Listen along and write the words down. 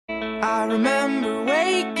I remember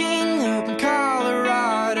waking up in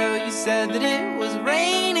Colorado. You said that it was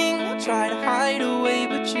raining. I tried to hide away,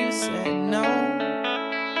 but you said no.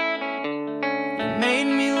 You made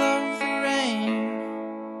me love the rain.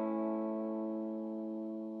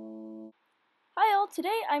 Hi all,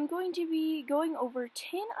 today I'm going to be going over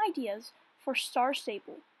 10 ideas for Star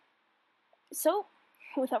Stable. So,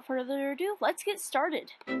 without further ado, let's get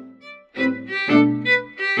started.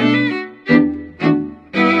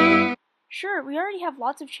 Sure, we already have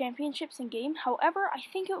lots of championships in game. However, I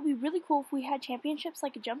think it would be really cool if we had championships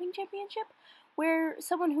like a jumping championship, where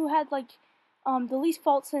someone who had the least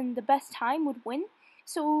faults and the best time would win.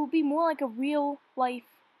 So it would be more like a real life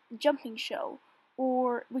jumping show,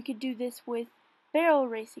 or we could do this with barrel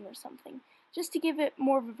racing or something, just to give it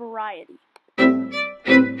more of a variety.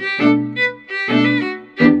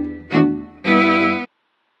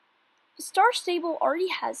 Star Stable already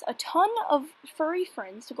has a ton of furry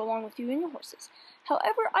friends to go along with you and your horses.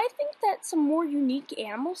 However, I think that some more unique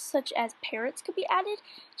animals, such as parrots, could be added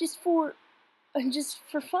just for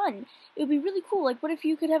fun. It would be really cool. Like, what if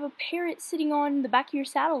you could have a parrot sitting on the back of your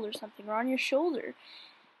saddle or something, or on your shoulder?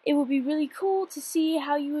 It would be really cool to see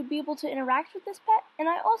how you would be able to interact with this pet. And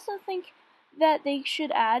I also think that they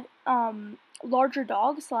should add larger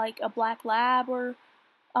dogs, like a black lab or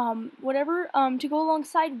whatever, to go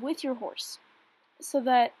alongside with your horse, so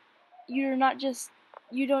that you don't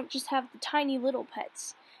just have the tiny little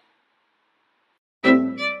pets.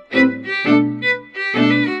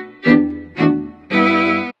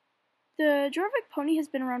 The Jorvik pony has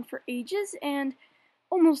been around for ages, and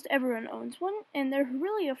almost everyone owns one, and they're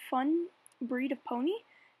really a fun breed of pony.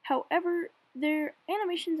 However, their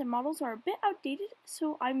animations and models are a bit outdated,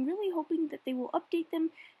 so I'm really hoping that they will update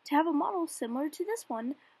them to have a model similar to this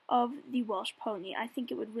one of the Welsh pony. I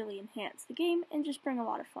think it would really enhance the game and just bring a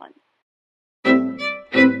lot of fun.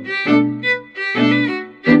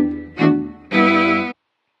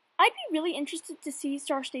 I'd be really interested to see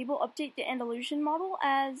Star Stable update the Andalusian model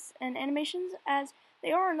and animations, as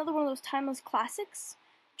they are another one of those timeless classics,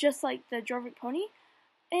 just like the Jorvik pony.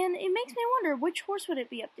 And it makes me wonder, which horse would it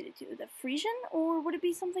be updated to? The Frisian, or would it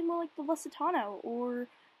be something more like the Lusitano, or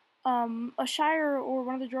a Shire, or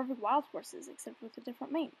one of the Jorvik wild horses, except with a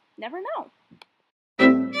different mane? Never know.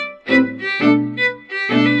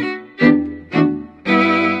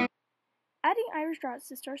 Adding Irish Draughts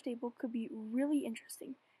to Star Stable could be really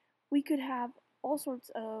interesting. We could have all sorts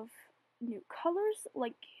of new colors,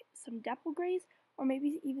 like some dapple grays, or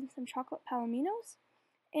maybe even some chocolate palominos,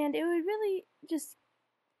 and it would really just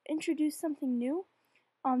introduce something new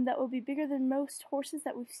that would be bigger than most horses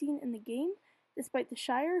that we've seen in the game, despite the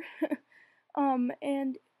Shire,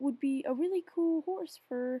 and would be a really cool horse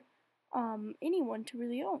for anyone to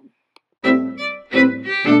really own.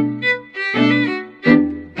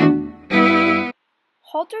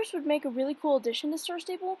 Halters would make a really cool addition to Star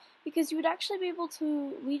Stable, because you would actually be able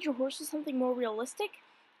to lead your horse to something more realistic,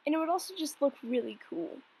 and it would also just look really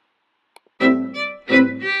cool.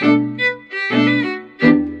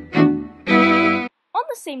 On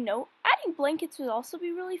the same note, adding blankets would also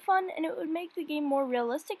be really fun, and it would make the game more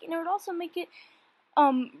realistic, and it would also make it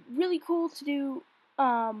really cool to do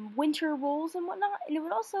winter rolls and whatnot, and it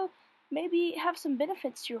would also maybe have some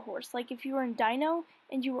benefits to your horse. Like if you were in Dino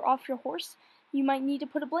and you were off your horse, you might need to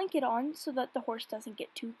put a blanket on so that the horse doesn't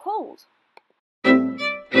get too cold.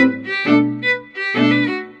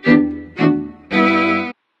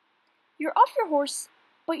 You're off your horse,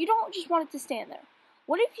 but you don't just want it to stand there.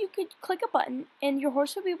 What if you could click a button and your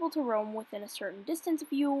horse would be able to roam within a certain distance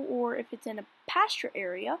of you, or if it's in a pasture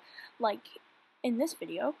area, like in this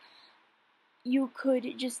video, you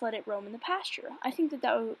could just let it roam in the pasture. I think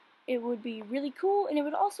that it would be really cool, and it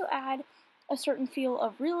would also add a certain feel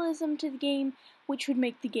of realism to the game, which would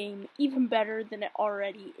make the game even better than it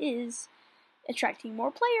already is, attracting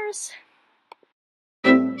more players.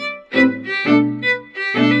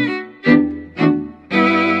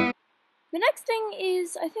 The next thing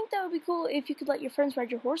is, I think that would be cool if you could let your friends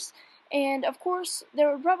ride your horse, and of course,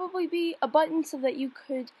 there would probably be a button so that you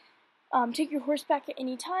could take your horse back at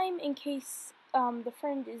any time in case the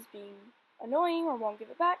friend is being annoying or won't give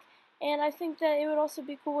it back. And I think that it would also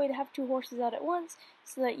be a cool way to have two horses out at once,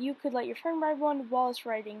 so that you could let your friend ride one while it's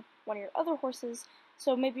riding one of your other horses.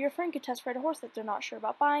 So maybe your friend could test ride a horse that they're not sure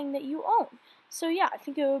about buying that you own. So yeah, I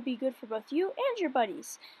think it would be good for both you and your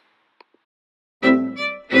buddies.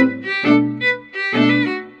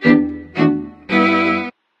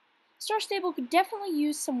 Star Stable could definitely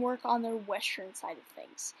use some work on their Western side of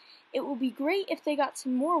things. It would be great if they got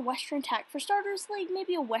some more Western tack for starters, like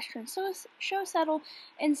maybe a Western show saddle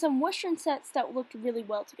and some Western sets that looked really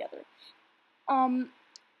well together.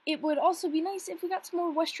 it would also be nice if we got some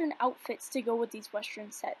more Western outfits to go with these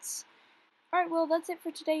Western sets. Alright, well, that's it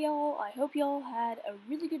for today, y'all. I hope y'all had a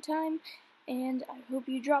really good time, and I hope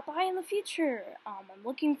you drop by in the future. I'm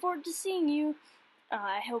looking forward to seeing you.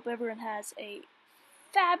 I hope everyone has a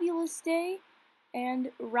fabulous day,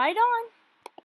 and ride on!